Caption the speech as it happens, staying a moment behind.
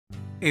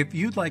If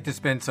you'd like to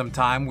spend some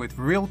time with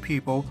real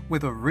people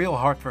with a real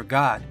heart for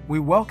God,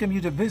 we welcome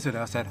you to visit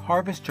us at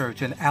Harvest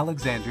Church in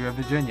Alexandria,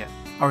 Virginia.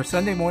 Our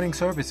Sunday morning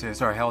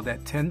services are held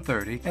at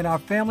 10:30, and our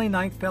Family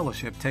Night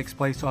Fellowship takes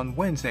place on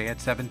Wednesday at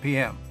 7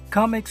 p.m.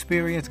 Come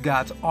experience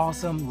God's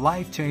awesome,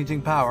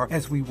 life-changing power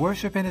as we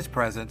worship in His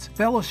presence,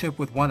 fellowship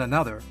with one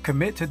another,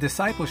 commit to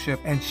discipleship,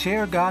 and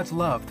share God's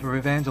love through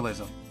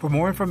evangelism. For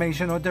more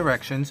information or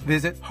directions,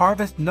 visit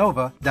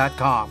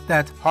harvestnova.com.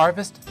 That's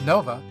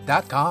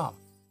harvestnova.com.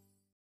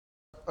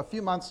 A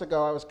few months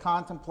ago, I was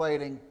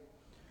contemplating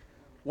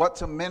what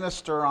to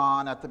minister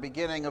on at the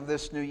beginning of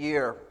this new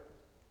year.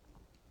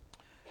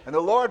 And the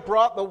Lord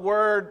brought the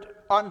word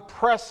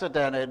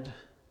unprecedented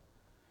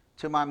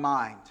to my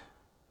mind.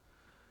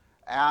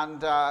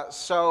 And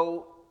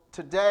so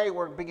today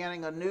we're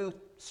beginning a new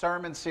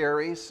sermon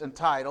series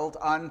entitled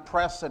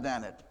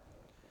Unprecedented.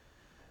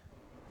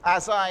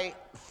 As I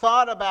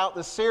thought about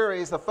the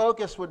series, the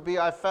focus would be,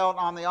 I felt,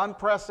 on the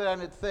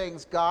unprecedented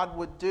things God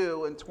would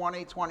do in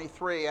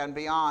 2023 and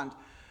beyond,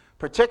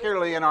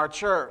 particularly in our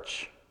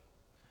church.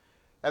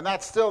 And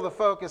that's still the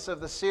focus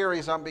of the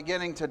series I'm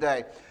beginning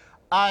today.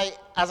 As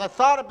I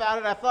thought about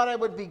it, I thought I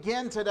would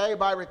begin today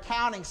by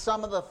recounting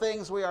some of the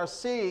things we are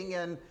seeing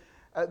in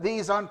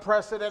these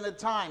unprecedented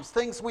times,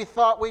 things we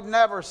thought we'd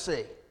never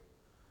see,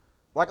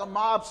 like a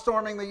mob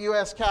storming the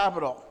U.S.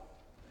 Capitol,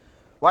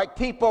 like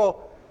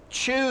people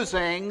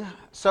choosing,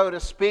 so to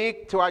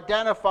speak, to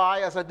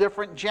identify as a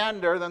different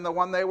gender than the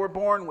one they were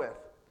born with,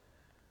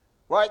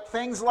 like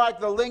things like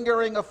the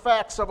lingering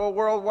effects of a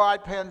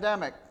worldwide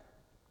pandemic.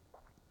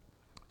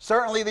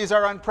 Certainly these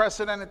are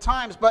unprecedented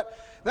times, but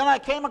then I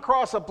came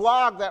across a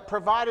blog that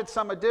provided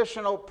some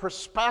additional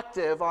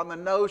perspective on the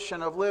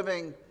notion of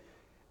living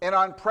in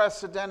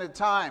unprecedented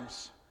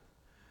times.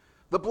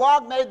 The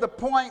blog made the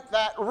point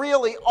that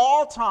really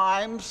all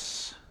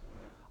times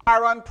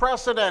are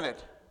unprecedented.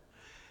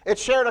 It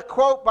shared a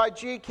quote by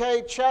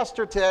G.K.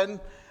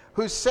 Chesterton,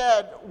 who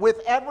said, "With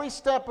every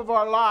step of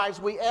our lives,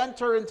 we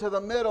enter into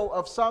the middle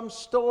of some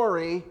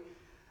story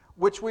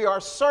which we are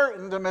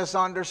certain to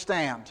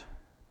misunderstand."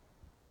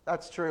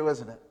 That's true,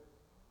 isn't it?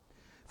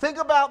 Think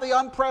about the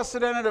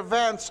unprecedented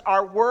events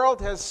our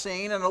world has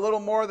seen in a little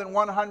more than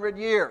 100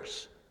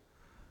 years.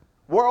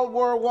 World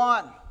War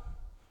I,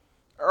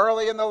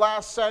 early in the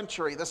last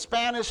century. The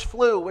Spanish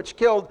flu, which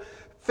killed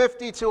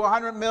 50 to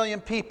 100 million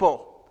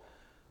people.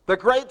 The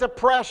Great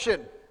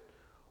Depression.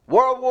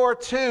 World War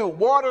II,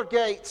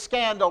 Watergate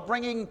scandal,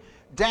 bringing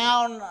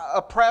down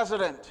a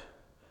president.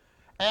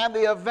 And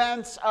the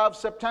events of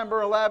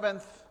September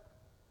 11th,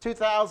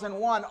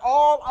 2001,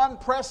 all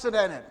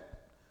unprecedented.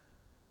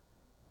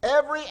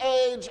 Every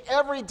age,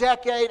 every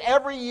decade,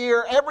 every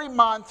year, every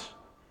month,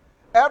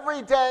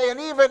 every day, and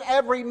even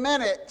every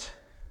minute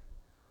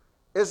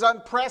is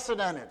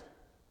unprecedented.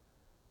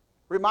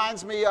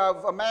 Reminds me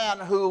of a man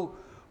who,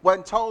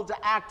 when told to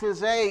act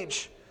his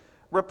age,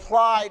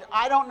 replied,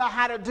 "I don't know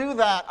how to do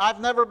that. I've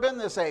never been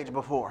this age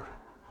before."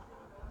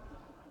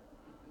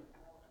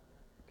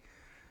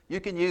 You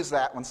can use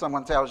that when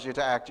someone tells you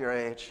to act your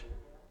age.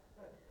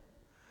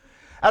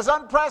 As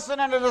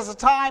unprecedented as the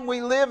time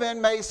we live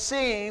in may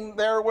seem,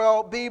 there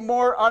will be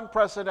more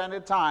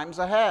unprecedented times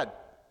ahead.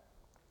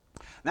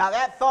 Now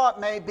that thought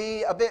may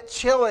be a bit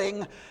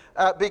chilling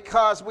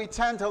because we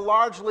tend to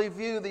largely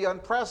view the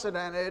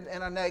unprecedented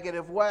in a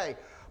negative way.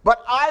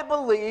 But I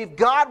believe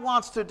God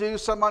wants to do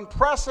some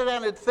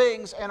unprecedented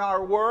things in our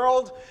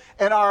world,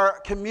 in our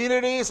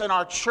communities, in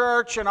our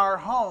church, in our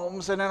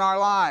homes, and in our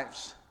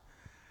lives.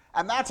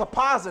 And that's a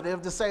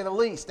positive, to say the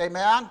least.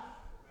 Amen?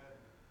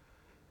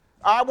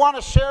 I want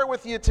to share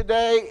with you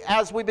today,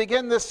 as we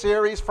begin this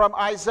series, from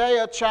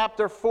Isaiah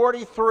chapter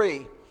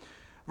 43,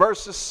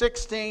 verses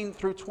 16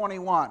 through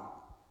 21.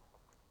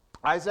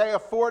 Isaiah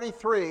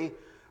 43,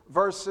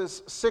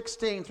 verses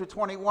 16 through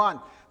 21.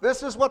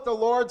 This is what the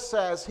Lord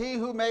says: "He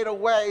who made a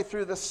way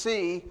through the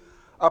sea,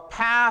 a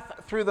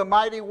path through the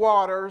mighty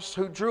waters,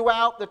 who drew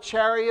out the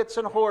chariots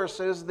and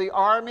horses, the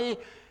army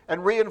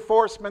and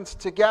reinforcements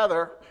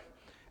together,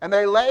 and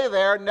they lay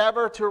there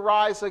never to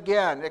rise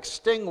again,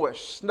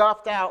 extinguished,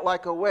 snuffed out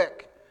like a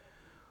wick.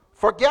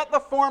 Forget the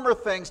former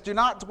things, do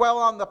not dwell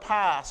on the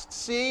past.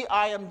 See,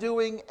 I am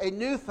doing a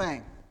new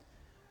thing.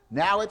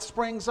 Now it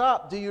springs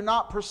up, do you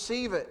not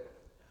perceive it?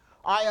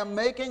 I am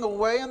making a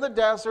way in the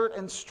desert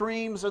and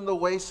streams in the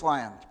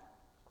wasteland.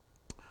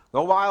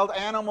 The wild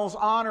animals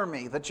honor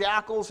me, the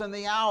jackals and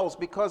the owls,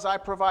 because I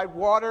provide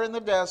water in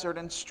the desert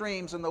and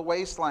streams in the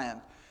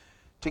wasteland,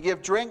 to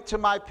give drink to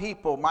my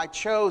people, my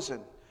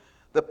chosen,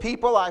 the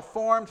people I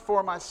formed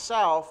for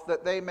myself,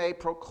 that they may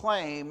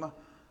proclaim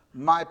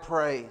my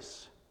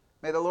praise."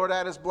 May the Lord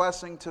add His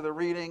blessing to the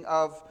reading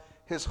of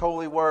His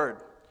holy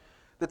word.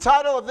 The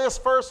title of this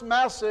first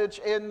message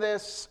in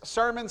this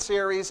sermon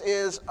series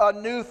is A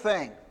New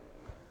Thing.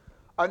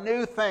 A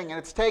new thing, and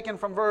it's taken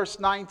from verse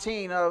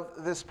 19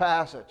 of this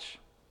passage.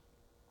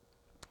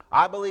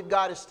 I believe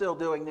God is still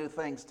doing new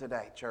things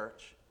today,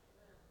 church.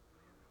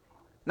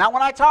 Now,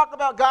 when I talk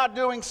about God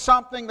doing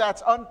something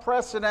that's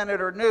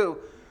unprecedented or new,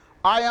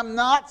 I am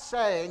not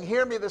saying,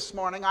 hear me this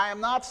morning, I am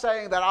not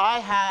saying that I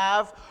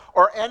have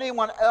or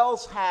anyone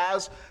else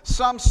has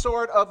some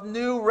sort of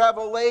new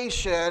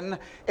revelation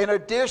in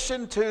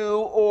addition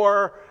to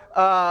or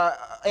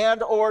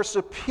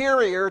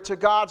superior to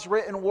God's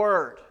written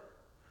word.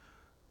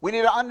 We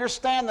need to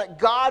understand that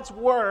God's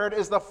word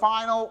is the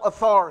final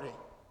authority.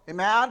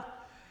 Amen?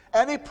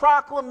 Any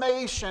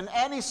proclamation,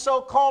 any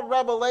so-called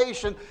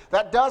revelation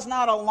that does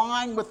not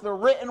align with the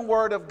written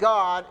word of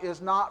God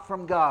is not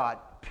from God.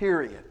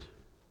 Period.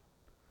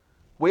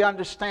 We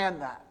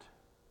understand that.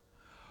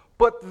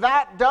 But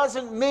that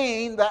doesn't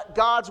mean that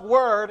God's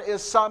word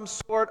is some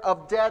sort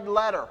of dead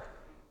letter,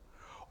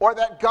 or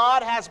that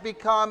God has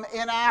become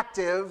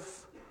inactive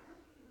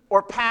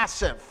or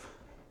passive.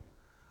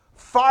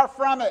 Far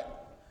from it.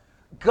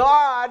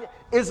 God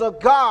is a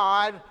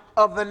God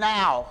of the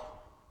now.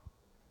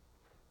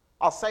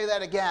 I'll say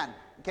that again,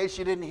 in case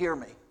you didn't hear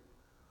me.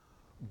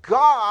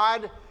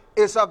 God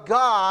is a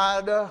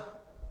God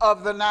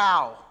of the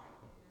now.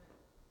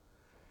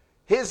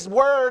 His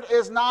word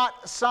is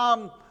not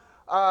some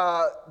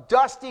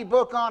dusty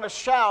book on a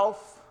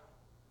shelf,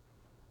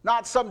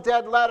 not some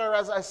dead letter,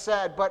 as I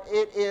said, but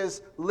it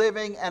is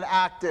living and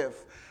active.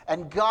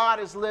 And God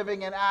is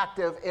living and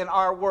active in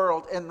our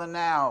world in the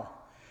now.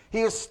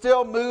 He is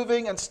still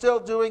moving and still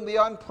doing the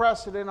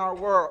unprecedented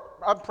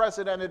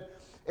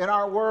in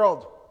our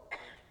world.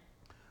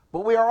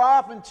 But we are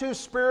often too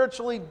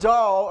spiritually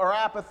dull or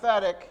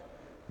apathetic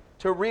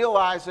to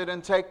realize it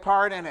and take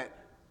part in it.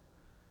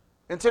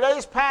 In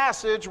today's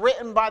passage,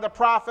 written by the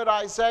prophet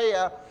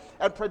Isaiah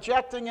and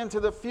projecting into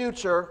the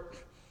future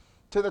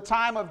to the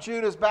time of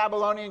Judah's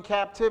Babylonian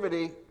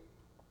captivity,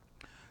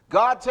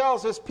 God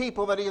tells his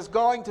people that he is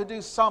going to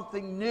do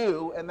something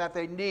new and that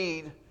they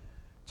need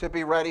to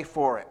be ready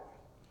for it.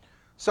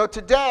 So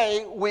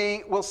today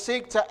we will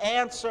seek to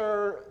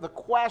answer the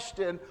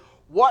question,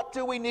 what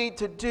do we need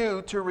to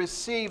do to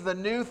receive the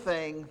new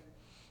thing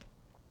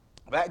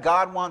that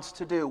God wants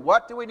to do?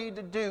 What do we need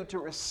to do to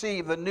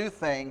receive the new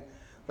thing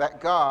that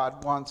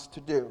God wants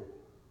to do?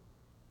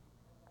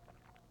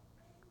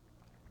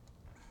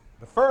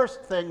 The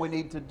first thing we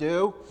need to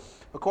do,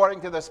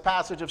 according to this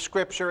passage of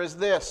Scripture, is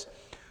this: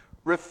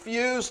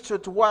 refuse to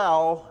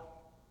dwell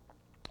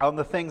on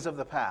the things of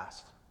the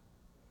past.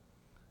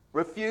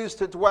 Refuse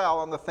to dwell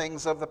on the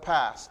things of the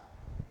past.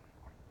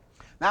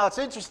 Now, it's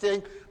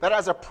interesting that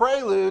as a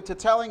prelude to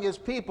telling his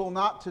people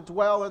not to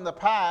dwell in the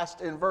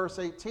past in verse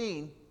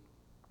 18,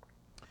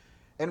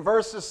 in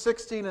verses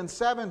 16 and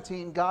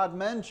 17, God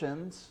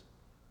mentions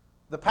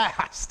the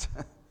past.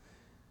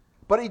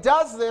 But he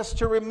does this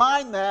to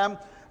remind them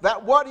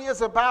that what he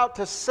is about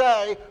to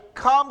say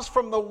comes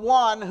from the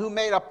one who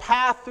made a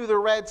path through the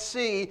Red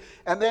Sea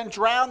and then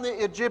drowned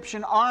the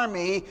Egyptian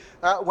army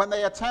when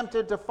they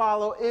attempted to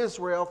follow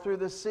Israel through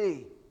the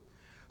sea.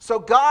 So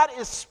God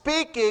is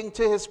speaking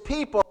to his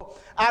people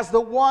as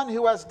the one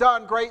who has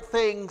done great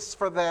things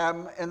for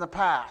them in the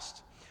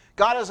past.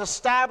 God is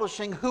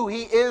establishing who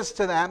he is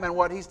to them and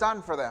what he's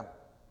done for them.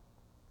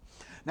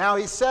 Now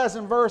he says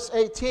in verse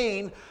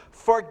 18,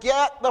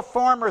 forget the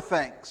former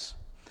things.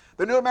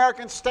 The New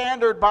American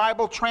Standard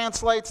Bible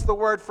translates the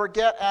word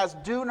forget as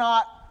do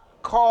not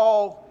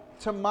call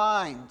to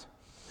mind.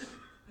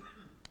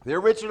 The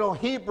original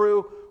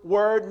Hebrew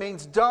word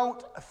means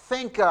don't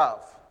think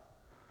of.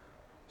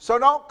 So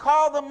don't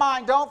call to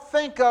mind, don't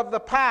think of the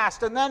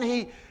past. And then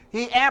he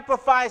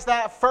amplifies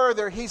that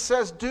further. He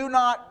says do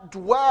not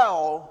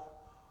dwell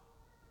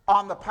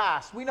on the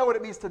past. We know what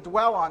it means to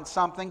dwell on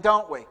something,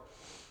 don't we?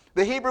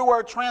 The Hebrew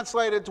word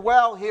translated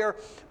dwell here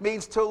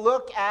means to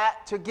look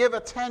at, to give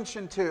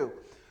attention to.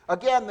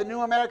 Again, the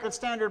New American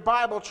Standard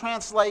Bible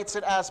translates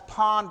it as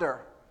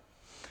ponder.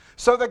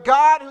 So the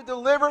God who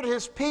delivered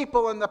his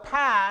people in the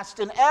past,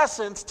 in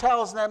essence,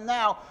 tells them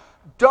now,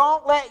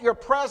 don't let your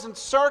present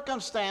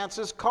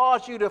circumstances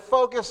cause you to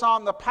focus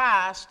on the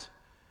past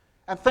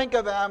and think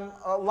of them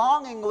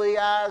longingly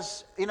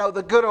as,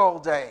 the good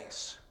old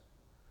days.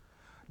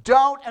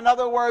 Don't, in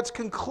other words,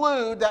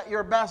 conclude that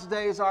your best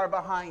days are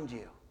behind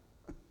you.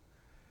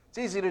 It's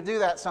easy to do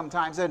that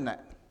sometimes, isn't it?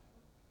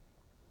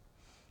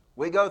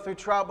 We go through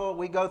trouble,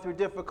 we go through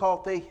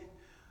difficulty.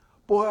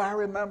 Boy, I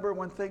remember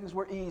when things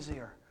were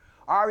easier.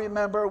 I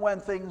remember when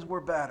things were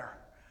better.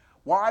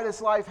 Why does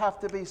life have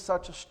to be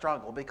such a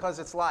struggle? Because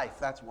it's life,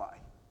 that's why.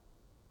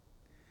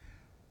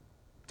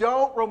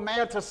 Don't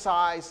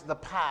romanticize the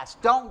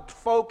past. Don't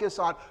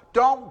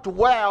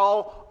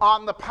dwell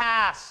on the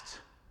past.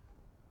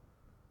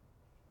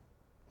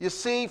 You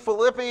see,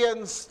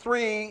 Philippians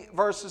 3,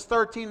 verses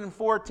 13 and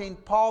 14,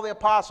 Paul the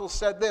Apostle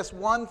said this,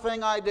 one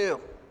thing I do,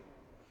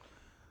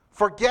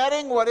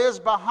 forgetting what is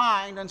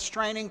behind and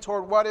straining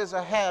toward what is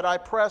ahead, I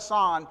press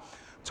on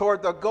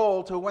toward the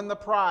goal to win the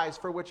prize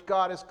for which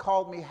God has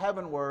called me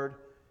heavenward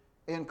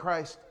in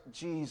Christ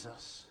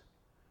Jesus.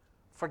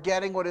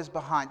 Forgetting what is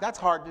behind. That's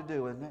hard to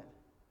do, isn't it?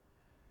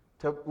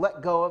 To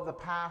let go of the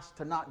past,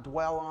 to not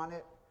dwell on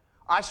it.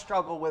 I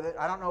struggle with it.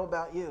 I don't know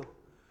about you.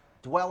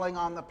 Dwelling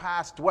on the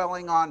past,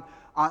 dwelling on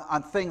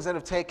things that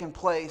have taken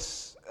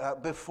place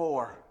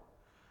before.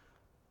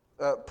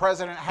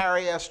 President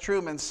Harry S.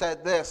 Truman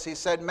said this. He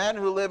said, "Men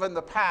who live in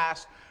the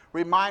past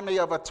remind me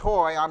of a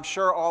toy I'm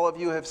sure all of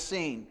you have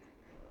seen.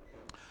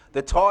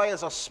 The toy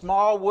is a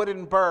small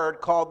wooden bird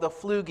called the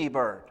flugy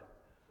bird."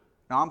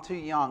 Now, I'm too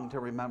young to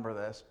remember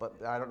this, but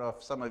I don't know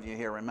if some of you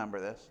here remember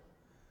this.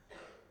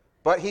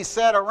 But he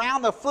said,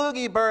 "Around the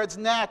flugy bird's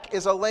neck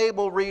is a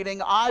label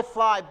reading, 'I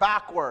fly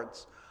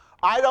backwards.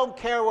 I don't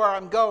care where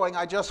I'm going,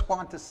 I just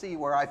want to see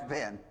where I've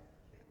been.'"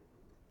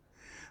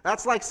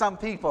 That's like some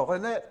people,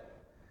 isn't it?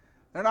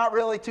 They're not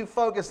really too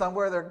focused on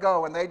where they're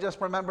going. They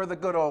just remember the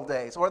good old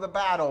days or the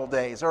bad old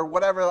days or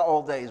whatever the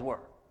old days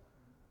were.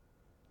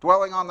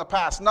 Dwelling on the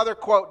past. Another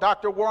quote,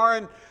 Dr.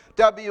 Warren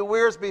W.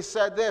 Wiersbe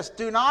said this,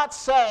 "Do not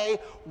say,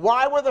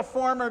 'Why were the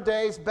former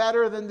days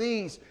better than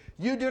these?'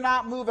 You do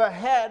not move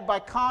ahead by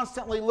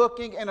constantly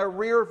looking in a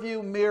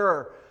rearview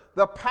mirror.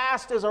 The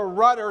past is a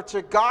rudder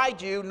to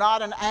guide you,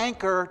 not an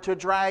anchor to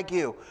drag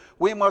you.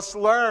 We must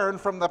learn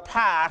from the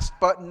past,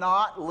 but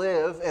not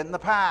live in the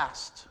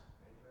past."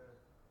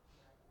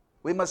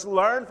 We must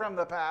learn from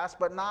the past,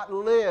 but not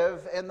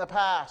live in the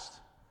past.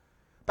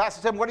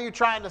 Pastor Tim, what are you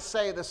trying to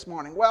say this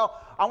morning? Well,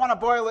 I want to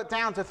boil it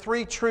down to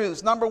 3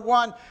 truths. Number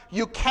 1,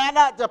 you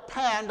cannot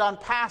depend on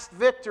past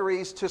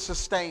victories to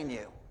sustain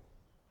you.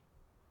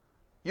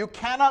 You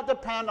cannot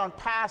depend on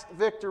past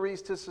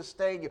victories to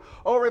sustain you.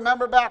 Oh,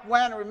 remember back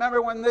when?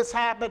 Remember when this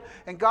happened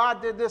and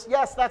God did this?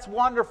 Yes, that's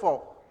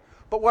wonderful.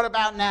 But what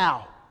about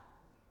now?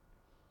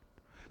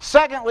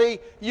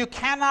 Secondly, you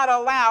cannot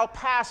allow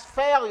past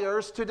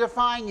failures to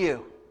define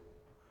you.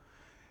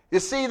 You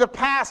see, the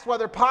past,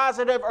 whether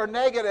positive or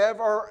negative,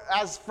 or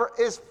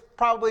is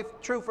probably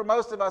true for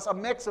most of us, a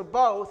mix of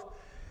both,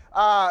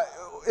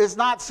 is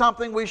not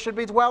something we should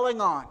be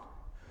dwelling on.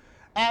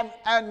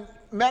 And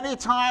many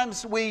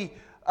times we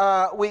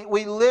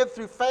live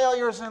through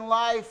failures in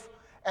life,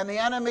 and the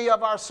enemy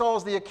of our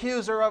souls, the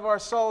accuser of our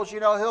souls,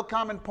 he'll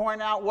come and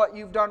point out what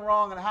you've done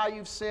wrong and how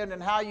you've sinned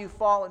and how you've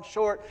fallen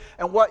short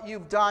and what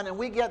you've done. And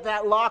we get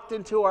that locked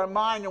into our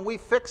mind and we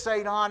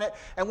fixate on it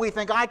and we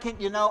think, I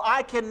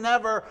can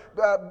never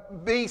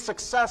be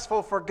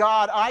successful for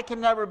God. I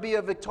can never be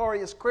a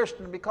victorious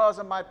Christian because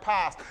of my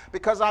past,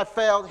 because I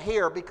failed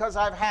here, because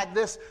I've had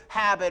this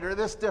habit or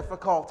this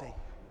difficulty.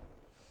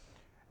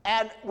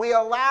 And we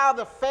allow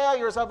the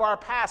failures of our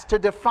past to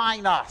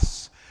define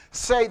us.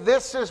 Say,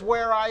 this is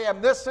where I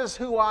am. This is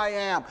who I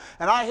am.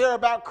 And I hear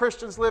about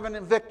Christians living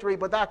in victory,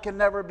 but that can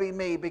never be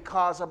me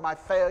because of my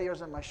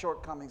failures and my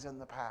shortcomings in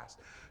the past.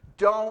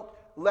 Don't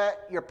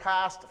let your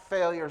past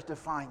failures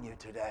define you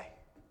today.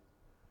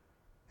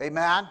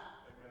 Amen?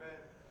 Amen.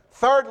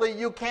 Thirdly,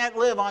 you can't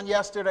live on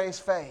yesterday's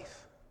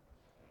faith.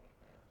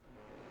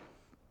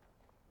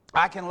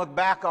 I can look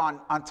back on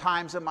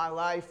times in my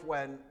life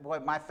when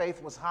my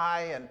faith was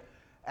high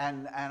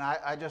and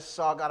I just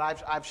saw God.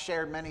 I've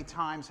shared many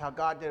times how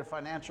God did a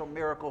financial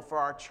miracle for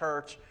our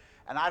church,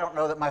 and I don't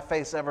know that my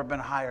faith's ever been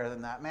higher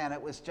than that. Man,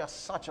 it was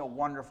just such a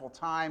wonderful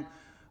time.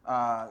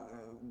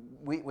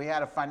 We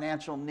had a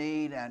financial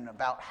need, and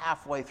about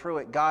halfway through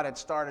it, God had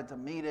started to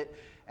meet it,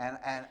 and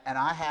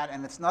I had,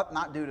 and it's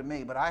not due to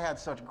me, but I had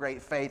such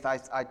great faith.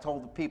 I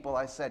told the people,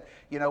 I said,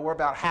 we're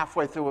about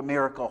halfway through a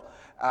miracle.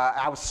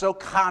 I was so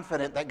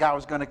confident that God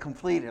was going to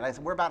complete it. I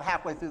said, we're about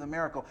halfway through the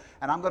miracle,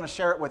 and I'm going to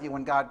share it with you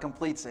when God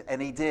completes it.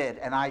 And He did,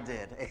 and I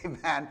did.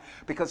 Amen.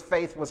 Because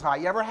faith was high.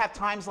 You ever have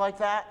times like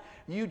that?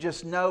 You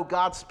just know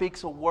God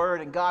speaks a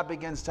word, and God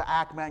begins to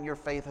act, man, your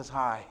faith is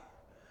high.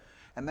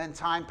 And then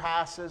time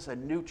passes,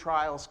 and new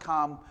trials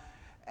come,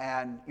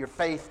 and your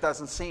faith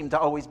doesn't seem to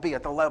always be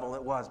at the level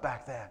it was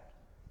back then.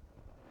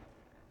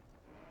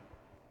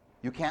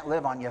 You can't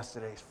live on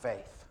yesterday's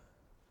faith.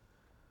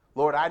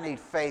 Lord, I need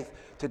faith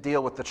to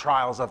deal with the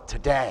trials of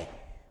today.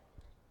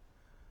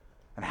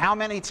 And how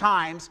many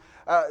times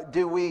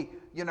do we,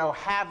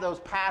 have those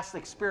past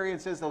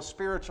experiences, those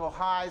spiritual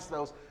highs,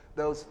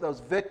 those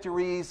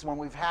victories when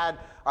we've had,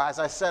 as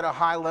I said, a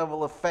high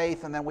level of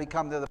faith, and then we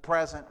come to the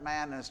present,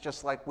 man, and it's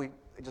just like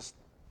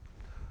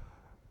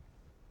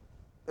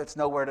it's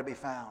nowhere to be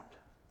found.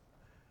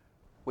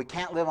 We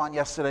can't live on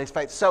yesterday's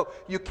faith. So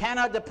you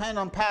cannot depend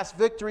on past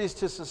victories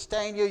to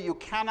sustain you. You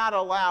cannot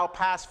allow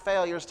past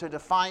failures to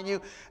define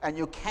you. And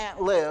you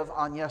can't live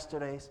on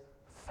yesterday's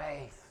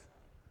faith.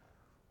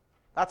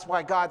 That's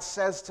why God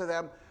says to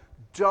them,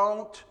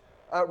 don't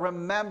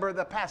remember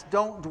the past.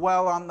 Don't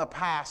dwell on the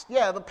past.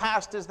 Yeah, the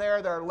past is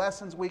there. There are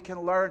lessons we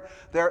can learn.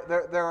 There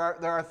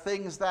are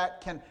things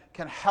that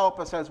can help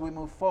us as we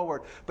move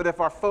forward. But if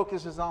our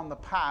focus is on the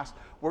past,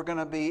 we're going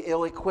to be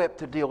ill-equipped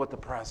to deal with the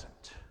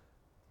present.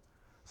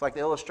 It's like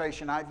the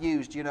illustration I've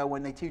used,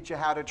 when they teach you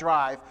how to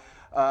drive,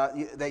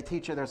 they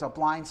teach you there's a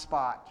blind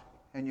spot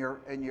in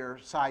your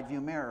side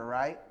view mirror,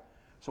 right?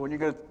 So when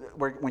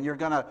you're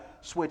going to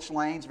switch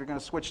lanes, if you're going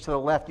to switch to the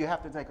left, you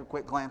have to take a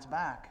quick glance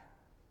back.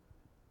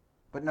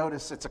 But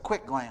notice it's a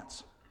quick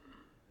glance.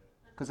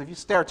 Because if you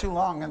stare too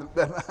long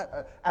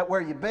at where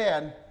you've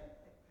been,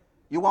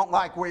 you won't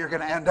like where you're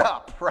going to end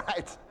up,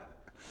 right?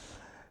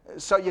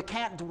 So you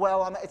can't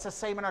dwell on that. It's the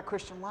same in our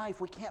Christian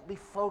life. We can't be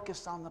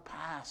focused on the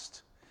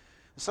past.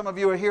 Some of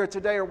you are here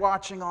today or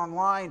watching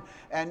online,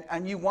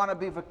 and you want to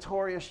be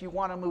victorious. You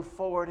want to move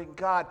forward in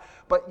God,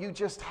 but you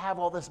just have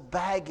all this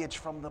baggage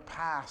from the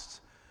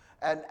past.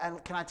 And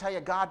can I tell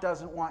you, God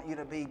doesn't want you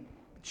to be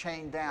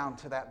chained down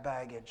to that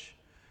baggage.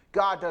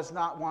 God does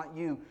not want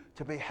you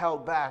to be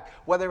held back,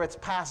 whether it's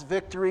past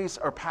victories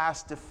or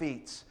past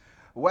defeats.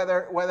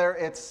 Whether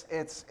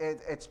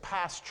it's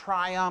past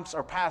triumphs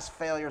or past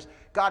failures,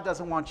 God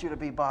doesn't want you to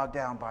be bogged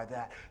down by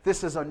that.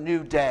 This is a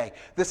new day.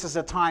 This is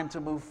a time to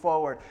move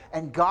forward.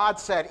 And God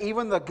said,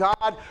 even the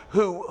God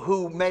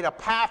who made a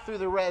path through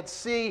the Red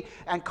Sea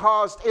and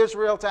caused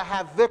Israel to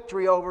have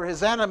victory over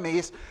his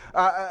enemies,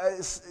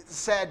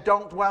 said,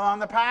 don't dwell on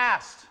the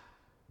past.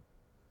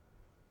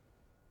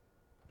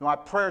 My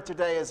prayer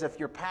today is if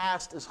your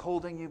past is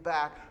holding you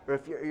back, or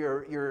if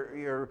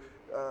you're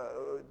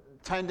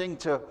tending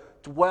to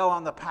dwell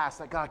on the past,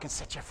 that God can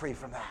set you free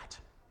from that.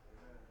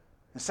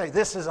 And say,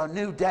 this is a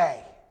new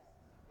day.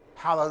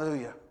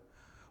 Hallelujah.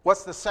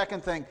 What's the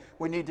second thing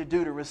we need to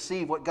do to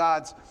receive what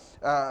God's,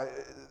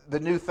 the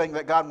new thing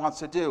that God wants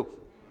to do?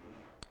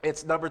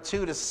 It's number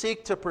 2, to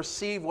seek to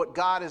perceive what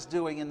God is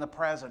doing in the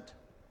present.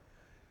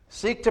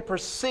 Seek to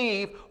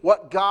perceive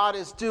what God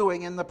is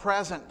doing in the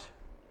present.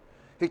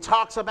 He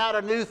talks about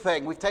a new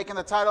thing. We've taken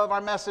the title of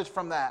our message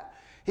from that.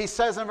 He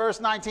says in verse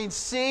 19,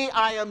 see,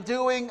 I am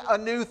doing a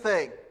new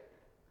thing.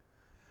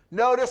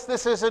 Notice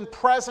this is in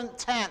present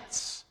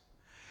tense.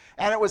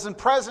 And it was in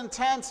present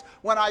tense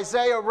when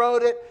Isaiah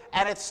wrote it,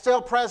 and it's still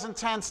present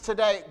tense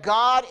today.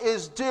 God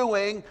is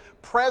doing,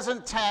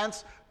 present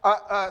tense,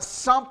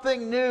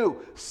 something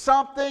new,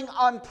 something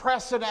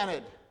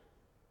unprecedented.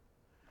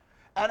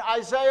 And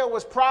Isaiah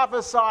was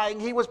prophesying,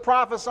 he was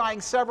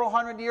prophesying several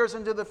hundred years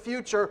into the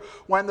future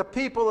when the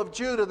people of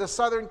Judah, the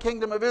southern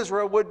kingdom of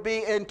Israel, would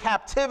be in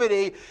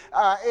captivity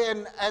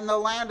in the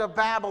land of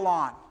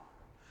Babylon.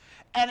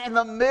 And in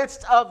the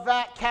midst of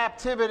that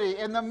captivity,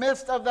 in the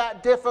midst of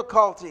that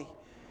difficulty,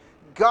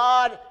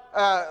 God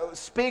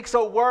speaks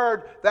a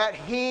word that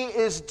he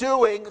is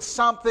doing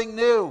something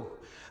new.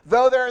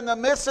 Though they're in the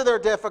midst of their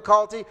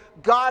difficulty,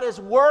 God is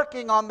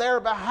working on their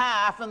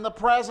behalf in the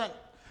present.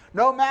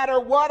 No matter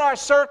what our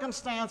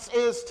circumstance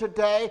is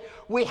today,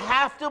 we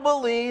have to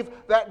believe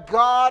that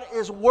God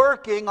is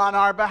working on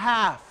our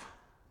behalf.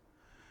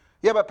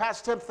 Yeah, but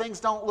Pastor Tim,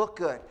 things don't look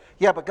good.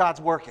 Yeah, but God's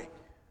working.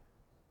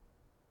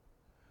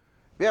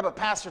 Yeah, but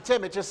Pastor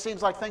Tim, it just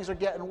seems like things are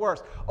getting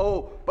worse.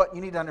 Oh, but you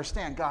need to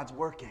understand, God's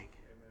working.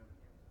 Amen.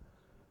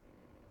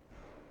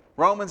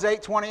 Romans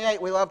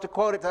 8:28, we love to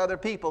quote it to other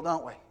people,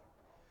 don't we?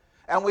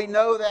 And we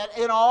know that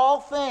in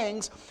all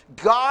things,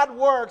 God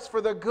works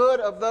for the good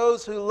of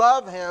those who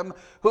love him,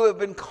 who have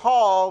been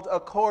called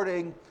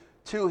according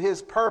to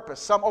his purpose.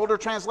 Some older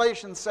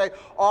translations say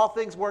all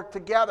things work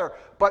together,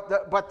 but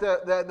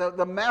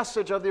the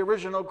message of the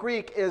original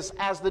Greek is,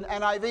 as the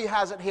NIV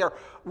has it here,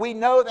 we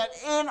know that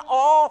in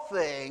all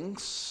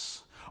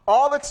things,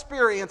 all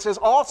experiences,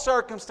 all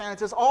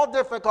circumstances, all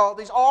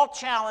difficulties, all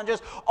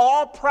challenges,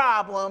 all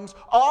problems,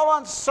 all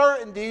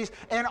uncertainties,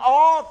 in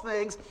all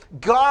things,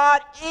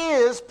 God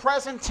is,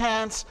 present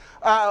tense,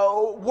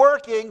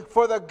 working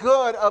for the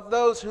good of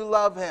those who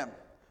love him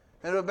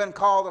and who have been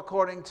called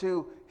according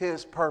to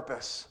his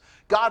purpose.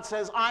 God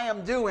says, I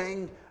am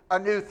doing a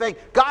new thing.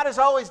 God is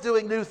always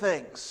doing new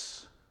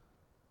things.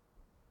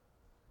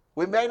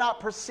 We may not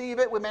perceive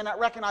it, we may not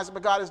recognize it,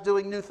 but God is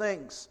doing new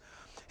things.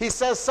 He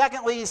says,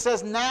 secondly, he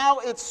says, now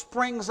it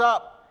springs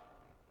up.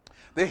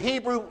 The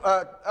Hebrew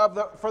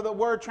for the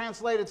word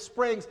translated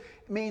springs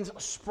means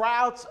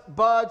sprouts,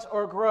 buds,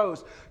 or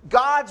grows.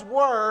 God's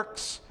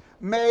works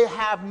may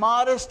have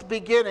modest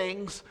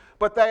beginnings,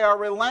 but they are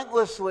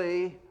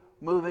relentlessly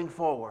moving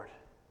forward.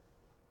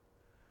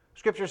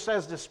 Scripture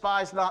says,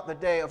 despise not the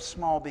day of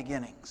small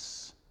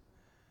beginnings.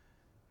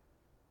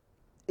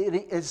 It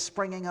is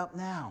springing up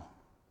now.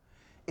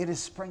 It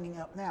is springing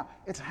up now.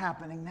 It's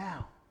happening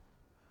now.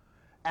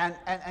 And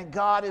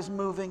God is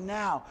moving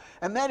now.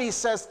 And then he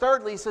says,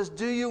 thirdly, he says,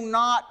 do you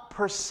not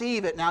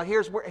perceive it? Now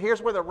here's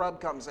where the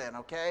rub comes in,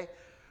 okay?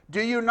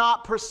 Do you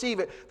not perceive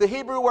it? The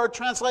Hebrew word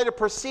translated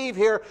perceive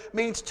here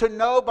means to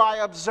know by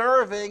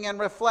observing and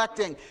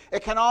reflecting.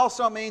 It can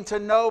also mean to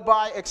know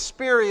by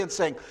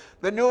experiencing.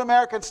 The New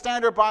American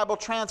Standard Bible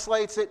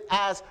translates it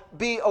as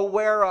be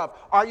aware of.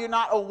 Are you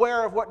not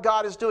aware of what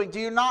God is doing? Do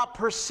you not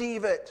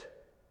perceive it?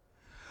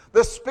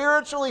 The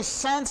spiritually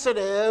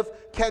sensitive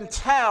can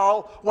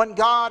tell when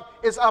God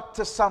is up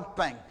to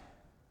something.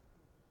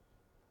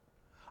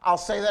 I'll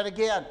say that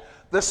again.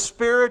 The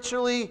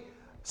spiritually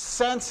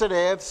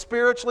sensitive,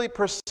 spiritually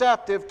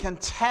perceptive can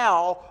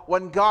tell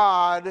when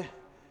God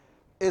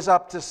is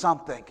up to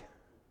something.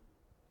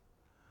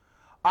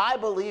 I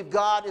believe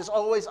God is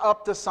always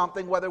up to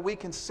something, whether we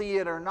can see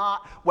it or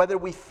not, whether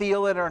we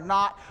feel it or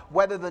not,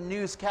 whether the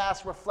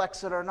newscast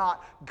reflects it or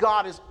not.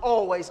 God is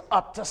always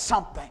up to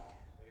something.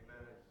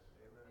 Amen.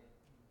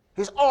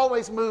 He's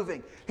always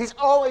moving. He's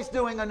always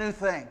doing a new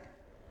thing.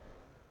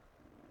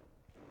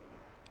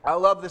 I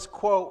love this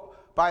quote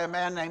by a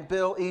man named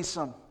Bill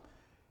Easom.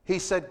 He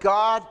said,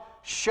 God,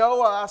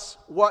 show us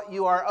what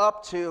you are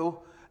up to,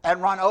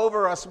 and run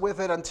over us with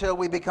it until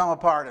we become a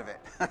part of it.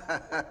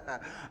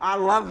 I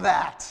love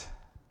that.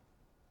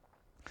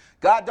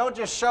 God, don't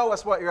just show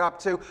us what you're up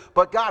to,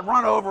 but God,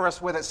 run over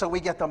us with it so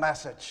we get the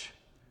message,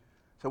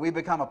 so we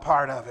become a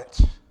part of it.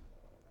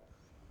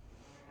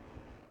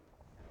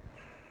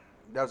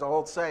 There's an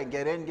old saying,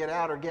 get in, get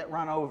out, or get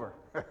run over.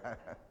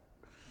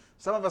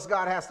 Some of us,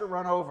 God has to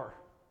run over.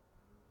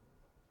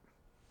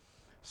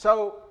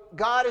 So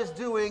God is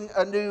doing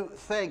a new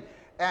thing,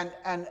 and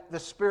the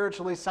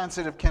spiritually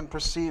sensitive can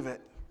perceive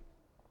it.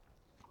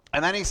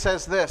 And then he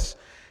says this.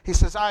 He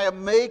says, I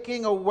am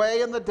making a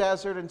way in the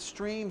desert and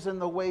streams in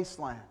the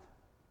wasteland.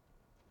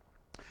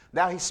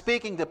 Now he's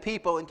speaking to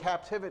people in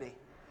captivity.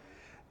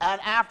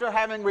 And after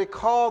having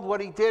recalled what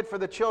he did for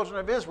the children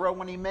of Israel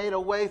when he made a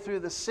way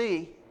through the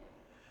sea,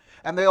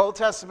 and the Old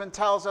Testament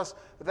tells us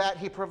that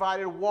he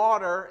provided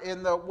water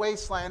in the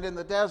wasteland, in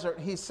the desert.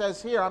 He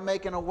says here, I'm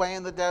making a way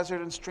in the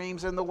desert and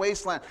streams in the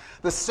wasteland.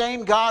 The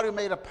same God who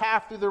made a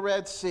path through the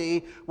Red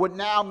Sea would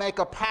now make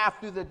a path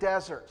through the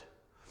desert.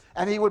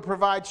 And he would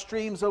provide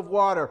streams of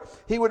water.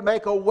 He would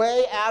make a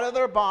way out of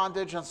their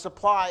bondage and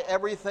supply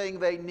everything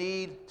they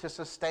need to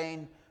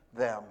sustain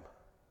them.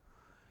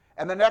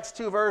 And the next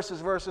two verses,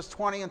 verses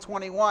 20 and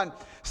 21,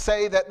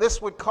 say that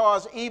this would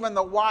cause even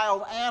the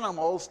wild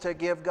animals to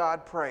give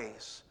God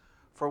praise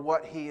for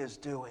what he is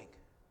doing.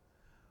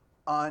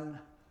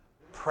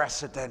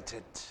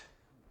 Unprecedented.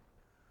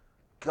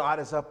 God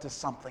is up to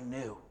something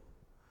new.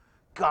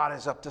 God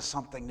is up to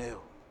something new.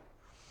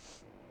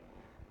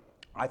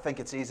 I think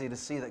it's easy to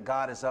see that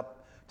God is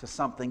up to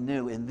something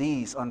new in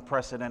these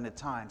unprecedented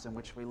times in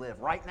which we live.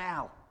 Right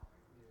now.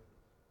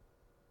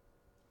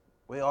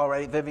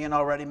 Vivian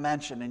already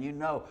mentioned, and you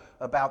know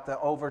about the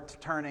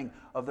overturning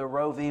of the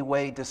Roe v.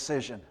 Wade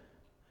decision,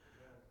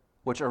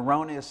 which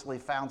erroneously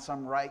found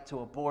some right to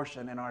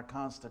abortion in our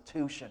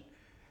Constitution.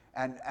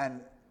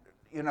 And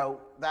you know,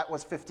 that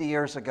was 50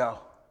 years ago.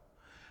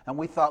 And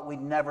we thought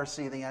we'd never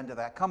see the end of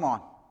that. Come on,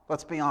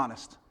 let's be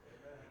honest.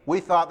 We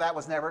thought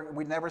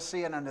we'd never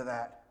see an end of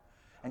that.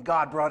 And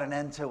God brought an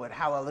end to it.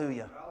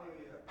 Hallelujah.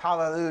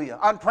 Hallelujah.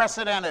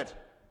 Unprecedented.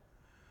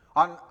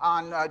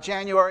 On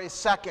January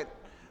 2nd,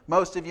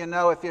 most of you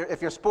know,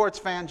 if you're sports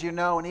fans, you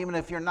know, and even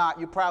if you're not,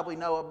 you probably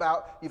know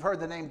you've heard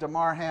the name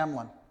Damar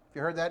Hamlin. Have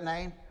you heard that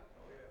name?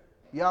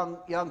 Young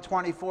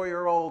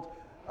 24-year-old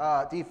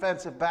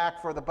defensive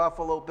back for the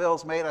Buffalo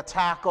Bills made a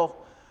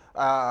tackle.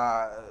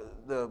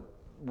 The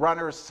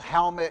runner's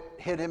helmet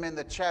hit him in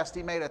the chest.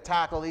 He made a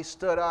tackle. He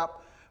stood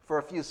up for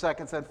a few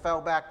seconds and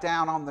fell back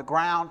down on the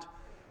ground.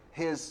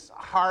 His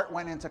heart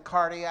went into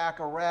cardiac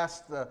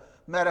arrest. The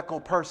medical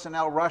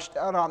personnel rushed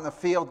out on the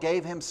field,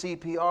 gave him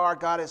CPR,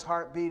 got his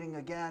heart beating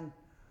again.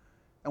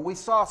 And we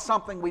saw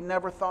something we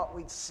never thought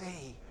we'd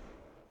see.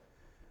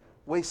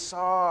 We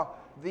saw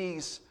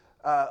these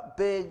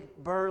big,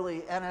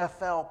 burly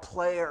NFL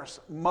players,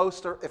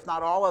 most, if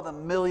not all of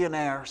them,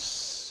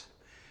 millionaires,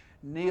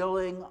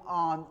 kneeling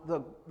on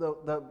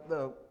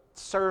the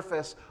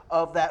surface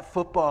of that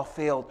football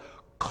field,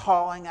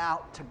 calling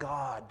out to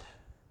God.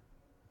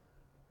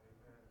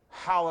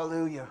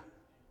 Hallelujah.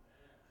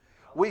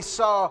 We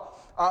saw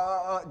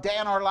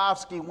Dan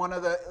Orlovsky, one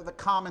of the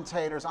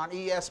commentators on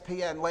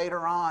ESPN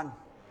later on,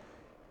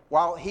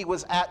 while he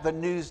was at the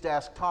news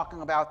desk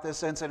talking about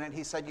this incident,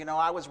 he said, you know,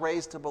 I was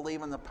raised to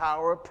believe in the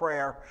power of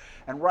prayer,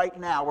 and right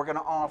now we're going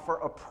to offer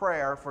a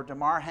prayer for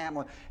Damar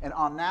Hamlin and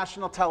on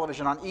national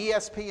television, on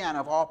ESPN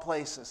of all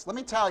places. Let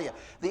me tell you,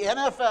 the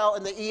NFL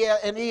and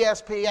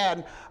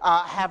ESPN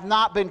have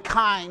not been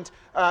kind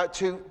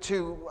to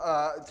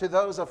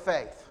those of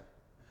faith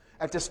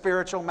and to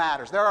spiritual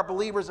matters. There are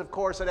believers, of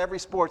course, at every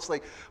sports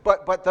league,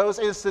 but those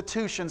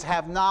institutions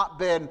have not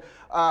been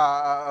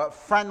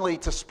friendly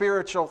to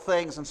spiritual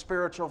things and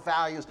spiritual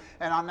values.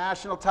 And on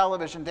national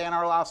television, Dan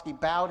Orlovsky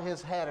bowed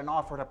his head and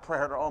offered a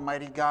prayer to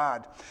Almighty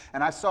God.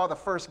 And I saw the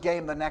first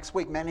game the next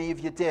week. Many of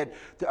you did.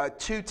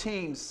 Two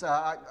teams,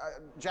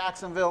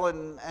 Jacksonville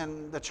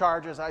and the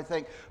Chargers, I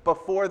think,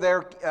 before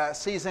their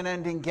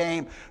season-ending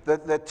game,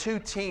 the two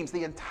teams,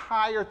 the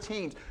entire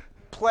teams,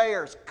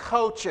 players,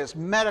 coaches,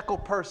 medical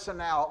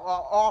personnel,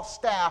 all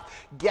staff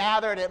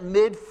gathered at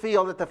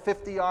midfield at the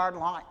 50-yard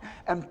line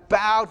and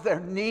bowed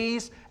their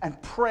knees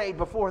and prayed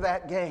before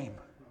that game.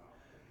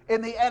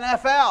 In the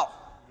NFL.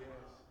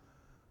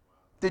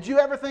 Did you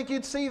ever think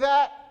you'd see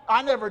that?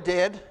 I never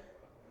did.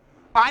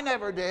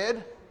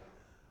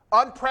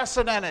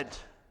 Unprecedented.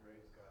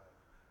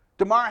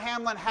 Damar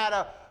Hamlin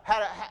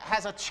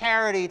has a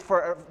charity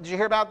for, did you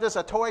hear about this?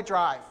 A toy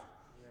drive.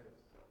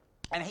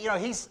 And you know,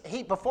 he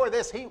before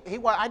this,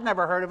 I'd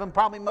never heard of him.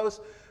 Probably most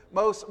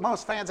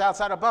fans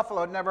outside of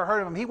Buffalo had never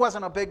heard of him. He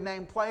wasn't a big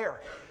name player.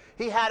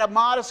 He had a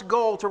modest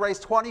goal to raise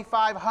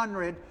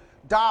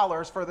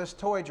 $2,500 for this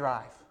toy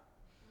drive.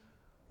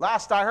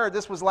 Last I heard,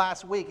 this was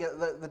last week,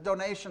 the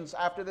donations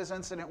after this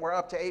incident were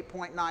up to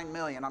 $8.9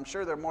 million. I'm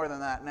sure they're more than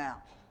that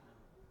now.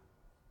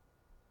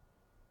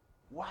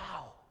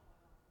 Wow.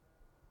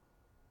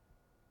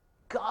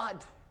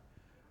 God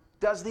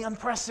does the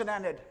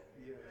unprecedented.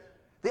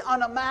 The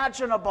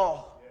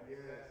unimaginable.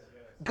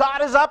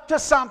 God is up to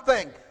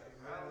something.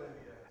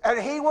 And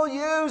He will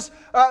use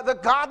the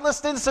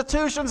godless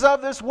institutions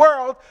of this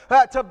world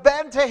to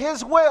bend to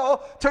His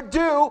will to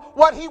do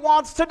what He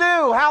wants to do.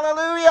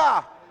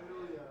 Hallelujah.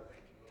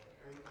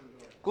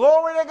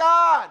 Glory to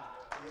God.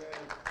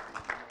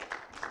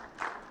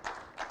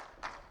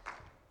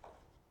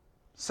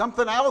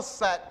 Something else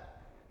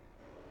that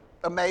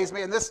amazed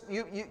me, and this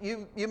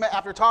you may,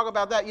 after talking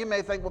about that, you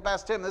may think, well,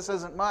 Pastor Tim, this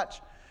isn't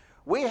much.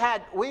 We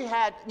had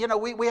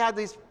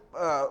these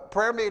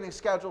prayer meetings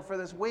scheduled for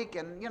this week,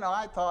 and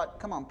I thought,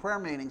 come on, prayer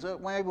meetings,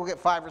 maybe we'll get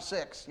 5 or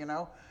 6.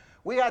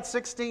 We had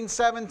 16,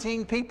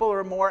 17 people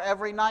or more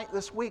every night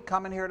this week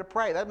coming here to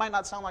pray. That might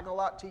not sound like a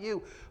lot to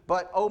you,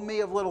 but oh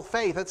me of little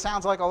faith, it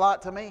sounds like a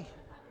lot to me.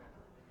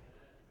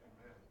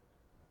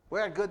 We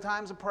had good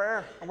times of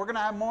prayer, and we're going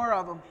to have more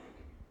of them.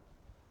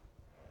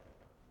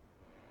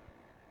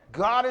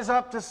 God is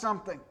up to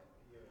something.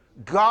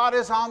 God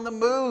is on the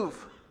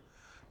move.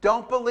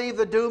 Don't believe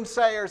the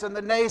doomsayers and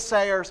the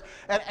naysayers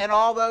and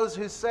all those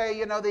who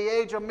say, the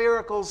age of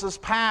miracles is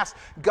past.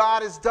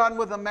 God is done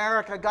with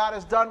America. God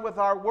is done with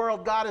our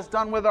world. God is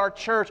done with our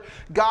church.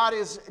 God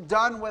is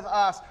done with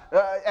us.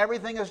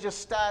 Everything is just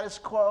status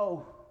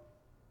quo.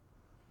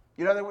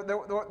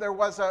 There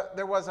was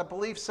a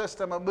belief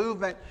system, a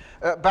movement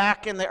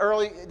back in the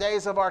early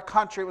days of our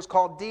country. It was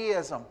called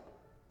deism.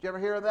 Did you ever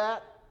hear of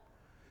that?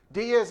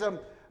 Deism,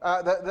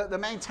 the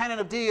main tenet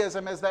of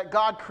deism is that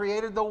God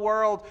created the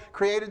world,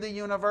 created the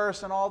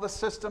universe and all the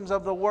systems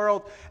of the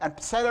world and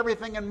set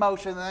everything in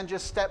motion and then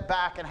just stepped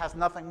back and has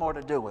nothing more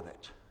to do with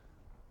it.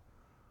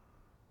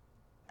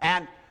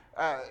 And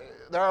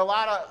there are a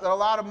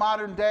lot of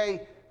modern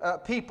day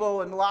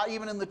people, and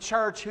even in the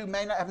church, who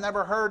may not have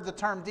never heard the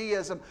term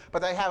deism, but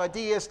they have a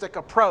deistic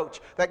approach,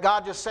 that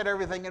God just set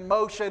everything in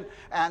motion,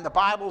 and the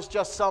Bible's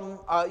just some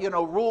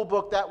rule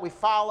book that we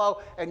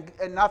follow, and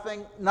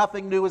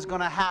nothing new is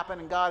going to happen,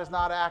 and God is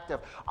not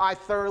active. I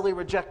thoroughly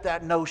reject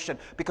that notion,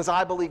 because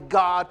I believe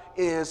God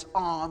is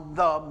on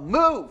the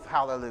move.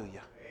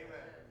 Hallelujah.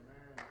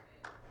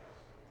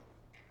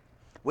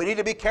 We need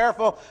to be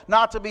careful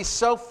not to be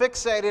so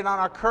fixated on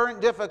our current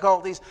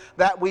difficulties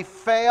that we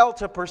fail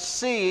to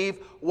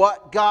perceive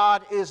what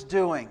God is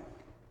doing.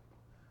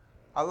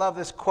 I love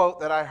this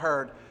quote that I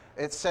heard.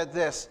 It said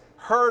this: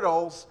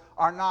 hurdles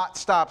are not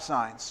stop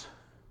signs.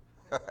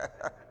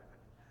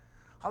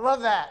 I love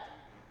that.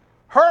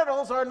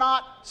 Hurdles are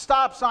not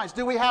stop signs.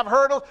 Do we have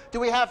hurdles? Do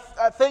we have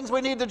things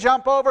we need to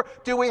jump over?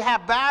 Do we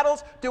have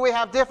battles? Do we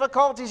have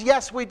difficulties?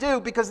 Yes, we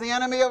do, because the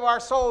enemy of our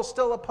soul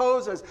still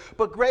opposes.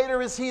 But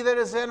greater is He that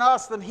is in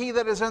us than he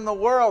that is in the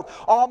world.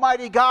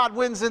 Almighty God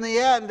wins in the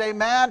end,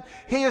 amen?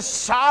 He is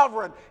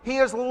sovereign. He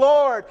is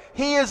Lord.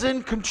 He is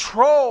in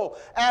control.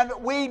 And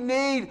we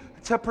need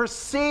to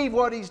perceive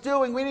what He's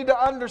doing. We need to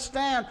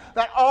understand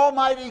that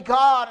Almighty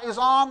God is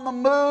on the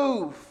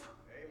move.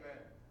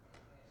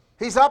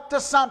 He's up to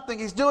something.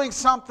 He's doing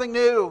something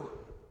new.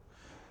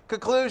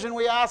 Conclusion,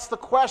 we ask the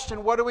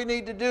question, what do we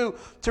need to do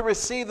to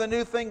receive the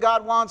new thing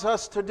God wants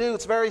us to do?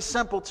 It's very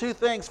simple. 2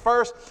 things.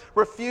 First,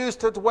 refuse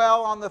to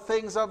dwell on the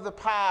things of the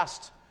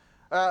past.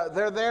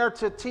 They're there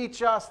to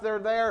teach us. They're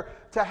there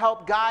to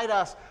help guide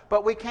us.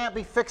 But we can't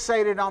be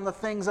fixated on the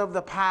things of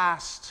the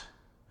past.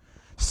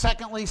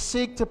 Secondly,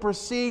 seek to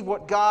perceive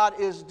what God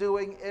is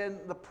doing in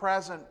the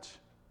present.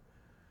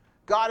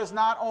 God is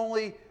not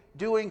only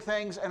doing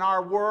things in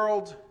our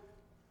world,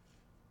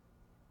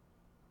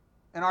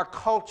 in our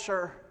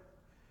culture.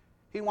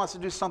 He wants to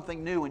do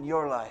something new in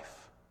your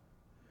life.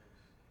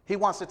 He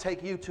wants to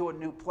take you to a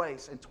new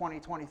place in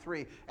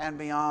 2023 and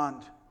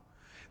beyond.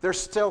 There's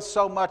still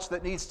so much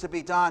that needs to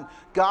be done.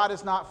 God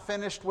is not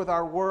finished with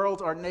our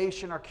world, our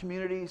nation, our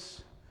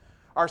communities,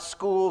 our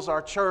schools,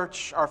 our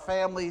church, our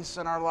families,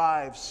 and our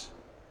lives.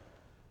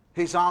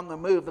 He's on the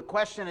move. The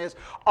question is,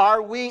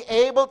 are we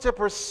able to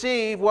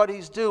perceive what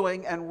He's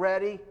doing and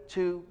ready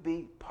to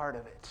be part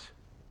of it?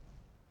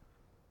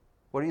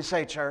 What do you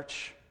say,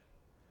 church?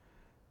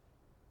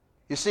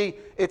 You see,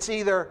 it's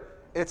either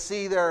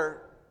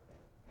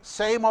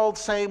same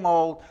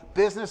old,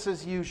 business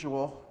as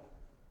usual.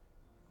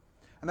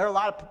 And there are a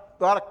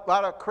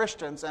lot of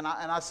Christians, and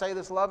I say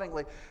this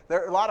lovingly,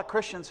 there are a lot of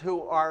Christians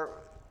who are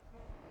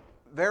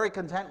very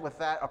content with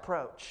that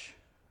approach.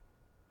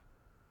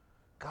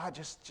 God,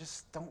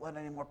 just don't let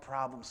any more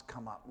problems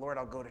come up. Lord,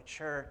 I'll go to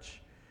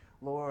church.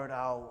 Lord,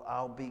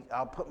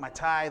 I'll put my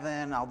tithe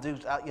in.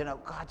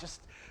 God,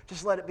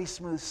 just let it be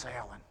smooth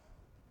sailing.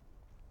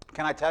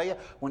 Can I tell you,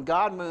 when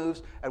God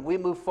moves and we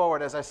move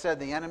forward, as I said,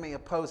 the enemy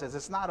opposes.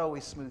 It's not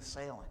always smooth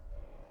sailing.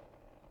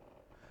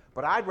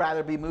 But I'd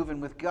rather be moving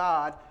with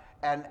God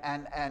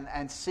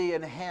and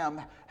seeing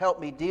Him help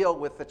me deal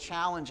with the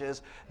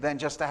challenges than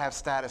just to have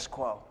status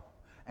quo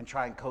and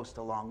try and coast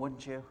along,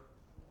 wouldn't you?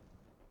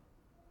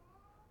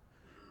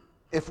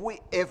 If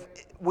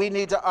we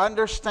need to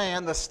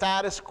understand the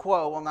status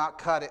quo will not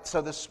cut it.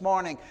 So this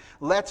morning,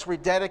 let's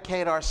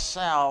rededicate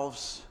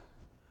ourselves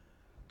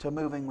to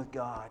moving with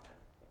God.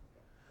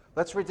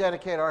 Let's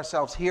rededicate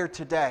ourselves here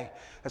today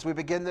as we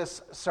begin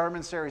this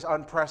sermon series,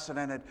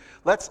 Unprecedented.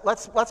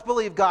 Let's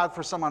believe God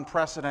for some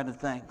unprecedented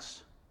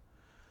things.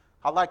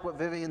 I like what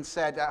Vivian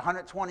said.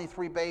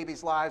 123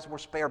 babies' lives were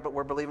spared, but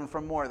we're believing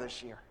for more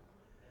this year.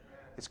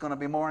 It's going to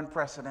be more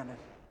unprecedented.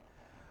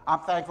 I'm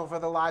thankful for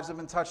the lives that have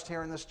been touched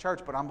here in this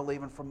church, but I'm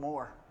believing for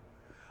more.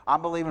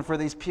 I'm believing for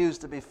these pews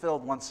to be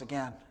filled once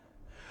again.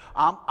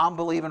 I'm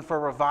believing for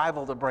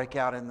revival to break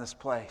out in this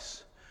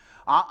place.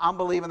 I'm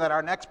believing that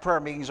our next prayer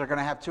meetings are going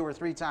to have 2 or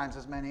 3 times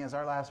as many as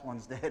our last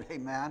ones did.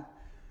 Amen.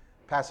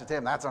 Pastor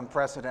Tim, that's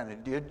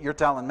unprecedented. Dude, you're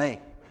telling me.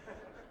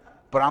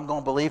 But I'm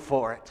going to believe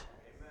for it.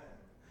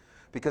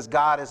 Because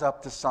God is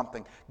up to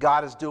something.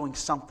 God is doing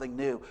something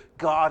new.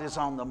 God is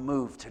on the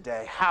move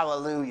today.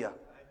 Hallelujah.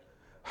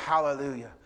 Hallelujah.